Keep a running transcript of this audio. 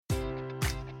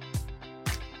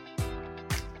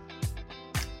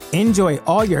Enjoy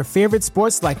all your favorite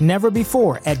sports like never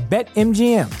before at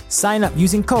BetMGM. Sign up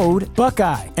using code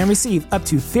Buckeye and receive up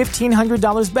to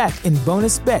 $1,500 back in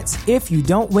bonus bets if you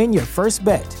don't win your first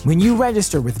bet. When you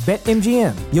register with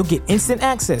BetMGM, you'll get instant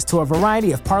access to a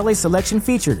variety of parlay selection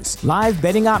features, live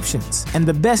betting options, and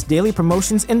the best daily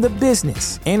promotions in the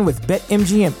business. And with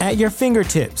BetMGM at your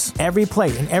fingertips, every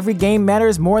play and every game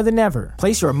matters more than ever.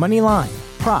 Place your money line,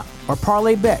 prop, or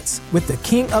parlay bets with the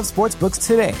king of sportsbooks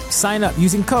today. Sign up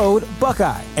using code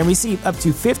Buckeye and receive up to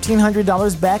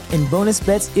 $1,500 back in bonus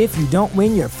bets if you don't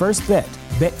win your first bet.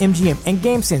 BetMGM and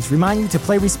GameSense remind you to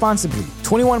play responsibly.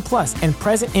 21 plus and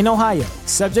present in Ohio,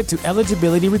 subject to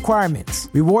eligibility requirements.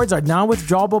 Rewards are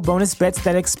non-withdrawable bonus bets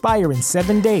that expire in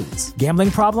 7 days. Gambling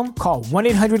problem? Call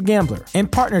 1-800-GAMBLER. In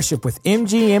partnership with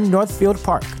MGM Northfield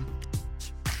Park.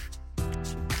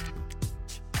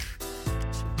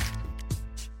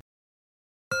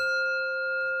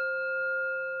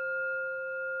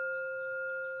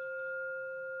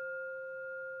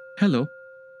 Hello.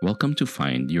 Welcome to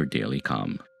Find Your Daily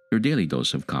Calm, your daily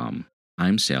dose of calm.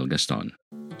 I'm Sel Gaston.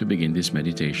 To begin this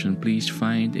meditation, please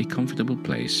find a comfortable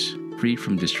place, free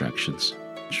from distractions,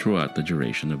 throughout the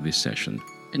duration of this session,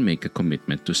 and make a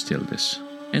commitment to stillness.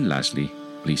 And lastly,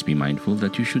 please be mindful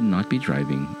that you should not be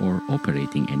driving or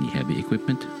operating any heavy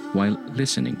equipment while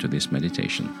listening to this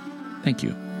meditation. Thank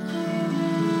you.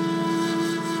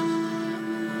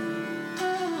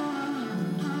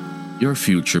 Your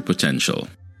future potential.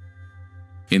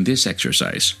 In this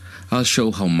exercise, I'll show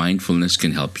how mindfulness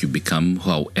can help you become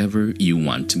however you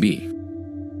want to be,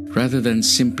 rather than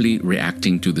simply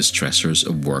reacting to the stressors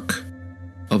of work,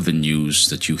 of the news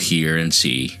that you hear and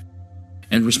see,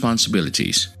 and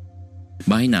responsibilities.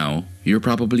 By now, you're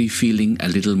probably feeling a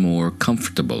little more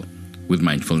comfortable with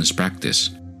mindfulness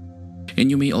practice,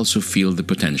 and you may also feel the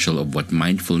potential of what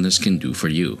mindfulness can do for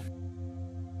you.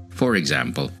 For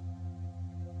example,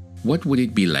 what would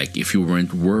it be like if you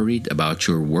weren't worried about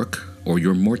your work or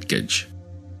your mortgage?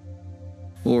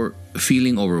 Or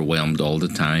feeling overwhelmed all the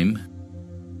time?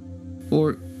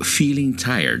 Or feeling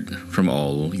tired from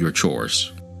all your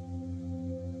chores?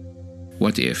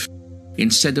 What if,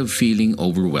 instead of feeling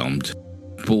overwhelmed,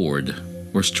 bored,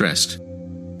 or stressed,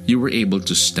 you were able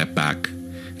to step back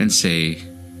and say,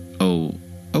 "Oh,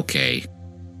 okay,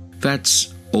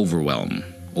 that's overwhelm,"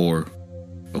 or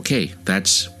 "Okay,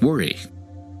 that's worry.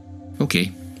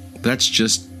 Okay, that's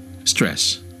just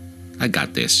stress. I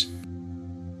got this."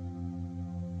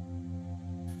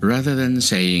 Rather than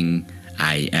saying,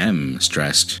 "I am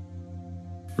stressed,"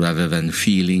 rather than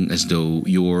feeling as though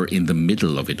you're in the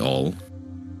middle of it all,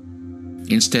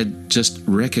 instead just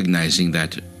recognizing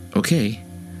that, okay,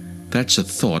 that's a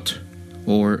thought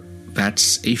or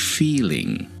that's a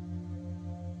feeling.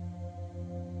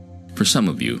 For some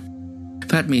of you,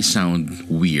 that may sound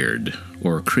weird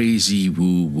or crazy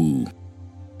woo-woo,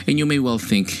 and you may well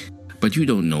think, "But you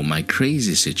don't know my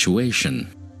crazy situation."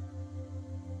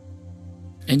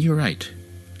 And you're right,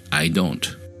 I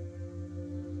don't.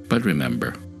 But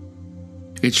remember,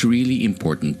 it's really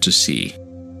important to see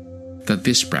that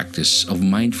this practice of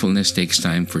mindfulness takes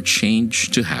time for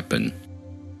change to happen.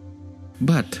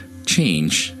 But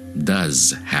change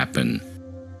does happen.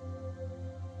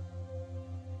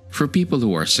 For people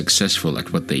who are successful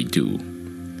at what they do,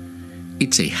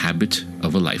 it's a habit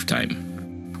of a lifetime,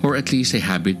 or at least a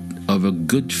habit of a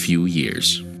good few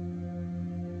years.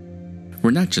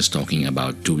 We're not just talking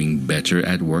about doing better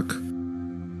at work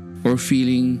or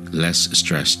feeling less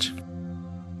stressed.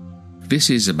 This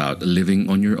is about living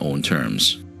on your own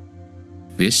terms.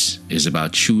 This is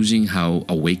about choosing how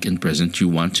awake and present you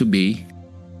want to be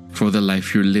for the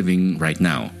life you're living right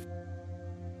now.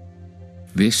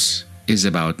 This is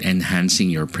about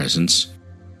enhancing your presence,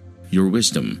 your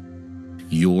wisdom,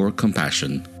 your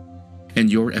compassion,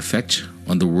 and your effect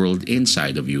on the world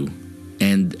inside of you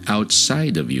and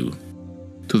outside of you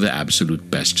to the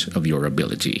absolute best of your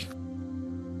ability.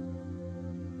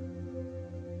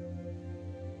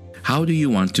 How do you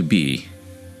want to be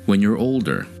when you're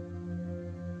older?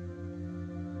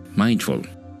 Mindful.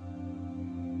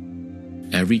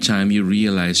 Every time you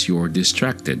realize you're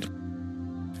distracted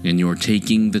and you're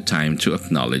taking the time to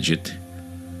acknowledge it,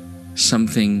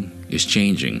 something is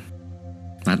changing,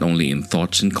 not only in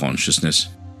thoughts and consciousness,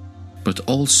 but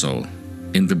also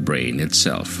in the brain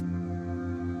itself.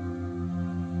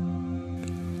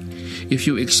 If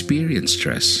you experience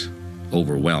stress,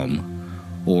 overwhelm,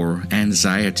 or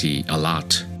anxiety a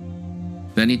lot,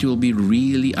 then it will be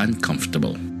really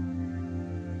uncomfortable.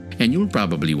 And you'll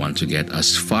probably want to get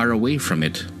as far away from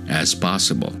it as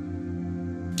possible.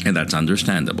 And that's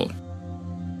understandable.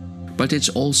 But it's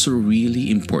also really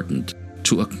important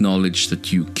to acknowledge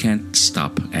that you can't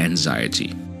stop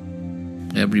anxiety.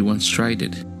 Everyone's tried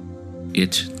it.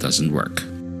 It doesn't work.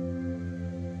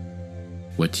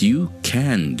 What you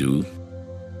can do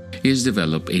is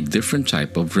develop a different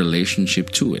type of relationship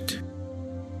to it,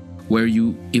 where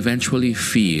you eventually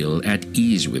feel at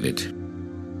ease with it,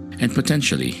 and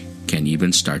potentially can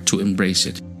even start to embrace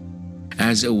it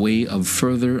as a way of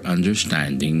further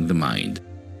understanding the mind.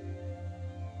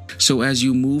 So as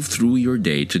you move through your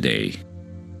day today,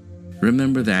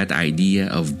 remember that idea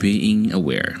of being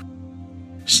aware,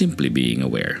 simply being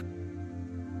aware,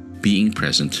 being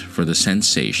present for the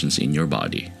sensations in your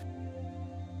body.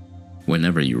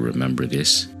 Whenever you remember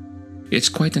this, it's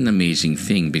quite an amazing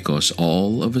thing because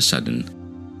all of a sudden,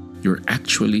 you're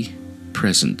actually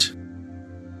present.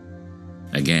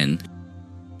 Again,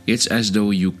 it's as though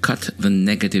you cut the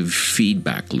negative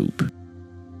feedback loop.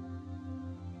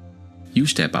 You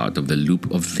step out of the loop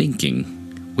of thinking,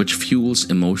 which fuels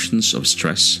emotions of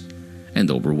stress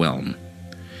and overwhelm.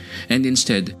 And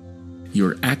instead,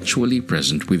 you're actually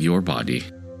present with your body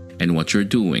and what you're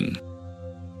doing.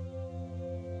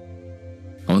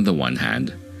 On the one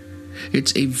hand,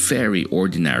 it's a very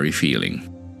ordinary feeling.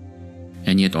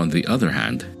 And yet on the other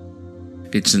hand,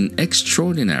 it's an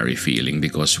extraordinary feeling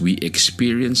because we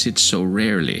experience it so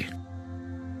rarely.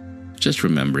 Just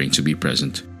remembering to be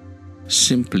present,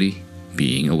 simply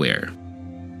being aware.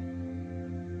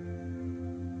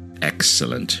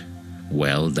 Excellent.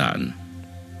 Well done.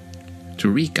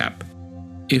 To recap,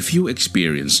 if you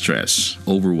experience stress,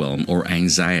 overwhelm, or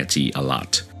anxiety a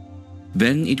lot,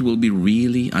 then it will be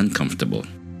really uncomfortable,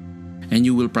 and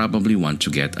you will probably want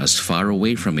to get as far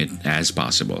away from it as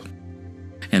possible.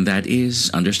 And that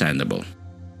is understandable.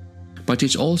 But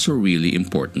it's also really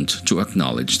important to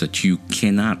acknowledge that you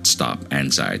cannot stop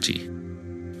anxiety.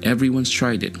 Everyone's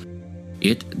tried it.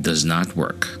 It does not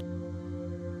work.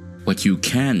 What you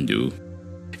can do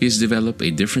is develop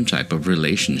a different type of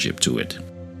relationship to it,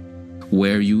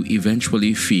 where you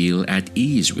eventually feel at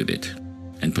ease with it,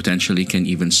 and potentially can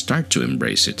even start to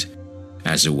embrace it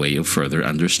as a way of further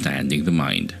understanding the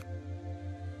mind.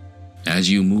 As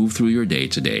you move through your day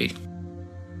today,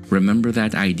 remember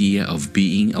that idea of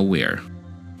being aware,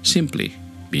 simply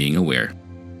being aware,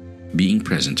 being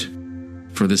present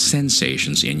for the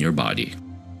sensations in your body.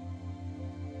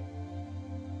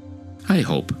 I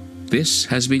hope this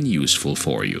has been useful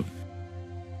for you.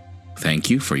 Thank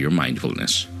you for your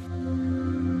mindfulness.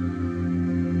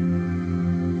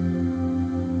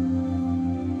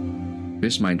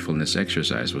 This mindfulness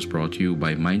exercise was brought to you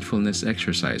by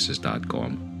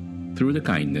mindfulnessexercises.com through the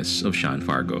kindness of Sean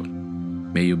Fargo.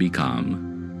 May you be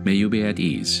calm, may you be at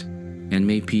ease, and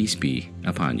may peace be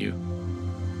upon you.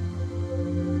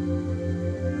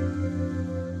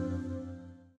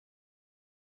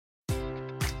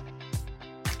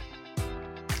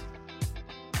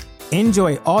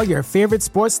 Enjoy all your favorite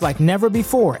sports like never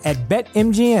before at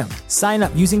BetMGM. Sign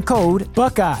up using code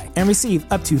Buckeye and receive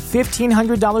up to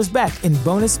 $1,500 back in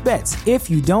bonus bets if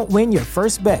you don't win your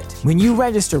first bet. When you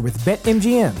register with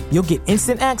BetMGM, you'll get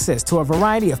instant access to a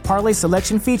variety of parlay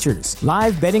selection features,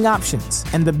 live betting options,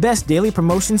 and the best daily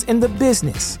promotions in the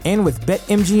business. And with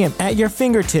BetMGM at your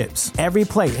fingertips, every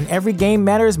play and every game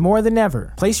matters more than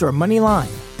ever. Place your money line,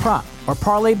 prop, or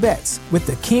parlay bets with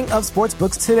the king of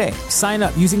sportsbooks today. Sign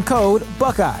up using code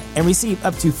Buckeye and receive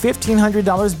up to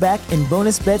 $1,500 back in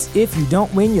bonus bets if you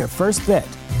don't win your first bet.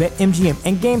 BetMGM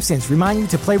and GameSense remind you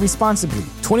to play responsibly.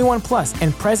 21 plus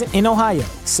and present in Ohio,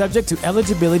 subject to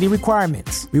eligibility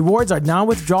requirements. Rewards are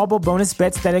non-withdrawable bonus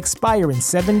bets that expire in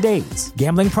 7 days.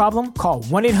 Gambling problem? Call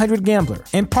 1-800-GAMBLER.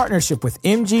 In partnership with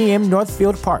MGM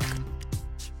Northfield Park.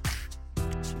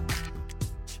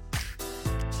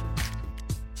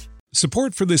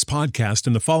 Support for this podcast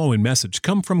and the following message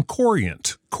come from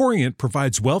Corient. Corient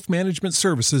provides wealth management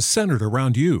services centered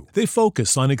around you. They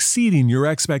focus on exceeding your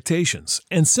expectations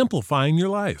and simplifying your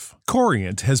life.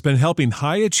 Corient has been helping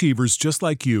high achievers just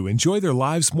like you enjoy their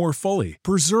lives more fully,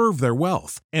 preserve their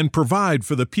wealth, and provide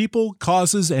for the people,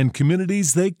 causes, and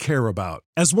communities they care about.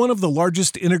 As one of the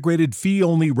largest integrated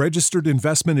fee-only registered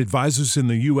investment advisors in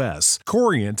the U.S.,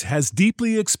 Corient has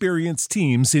deeply experienced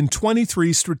teams in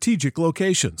 23 strategic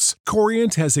locations.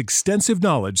 Corient has extensive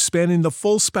knowledge spanning the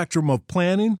full spectrum of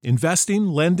planning, investing,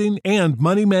 lending, and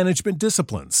money management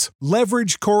disciplines.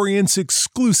 Leverage Corient's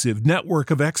exclusive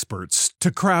network of experts to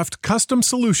craft custom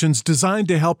solutions designed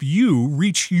to help you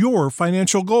reach your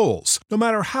financial goals, no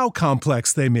matter how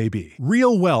complex they may be.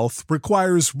 Real wealth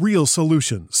requires real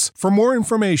solutions. For more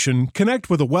information,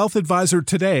 connect with a wealth advisor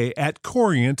today at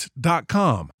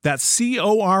Corient.com. That's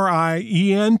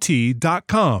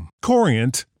Corient.com.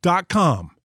 Corient.com.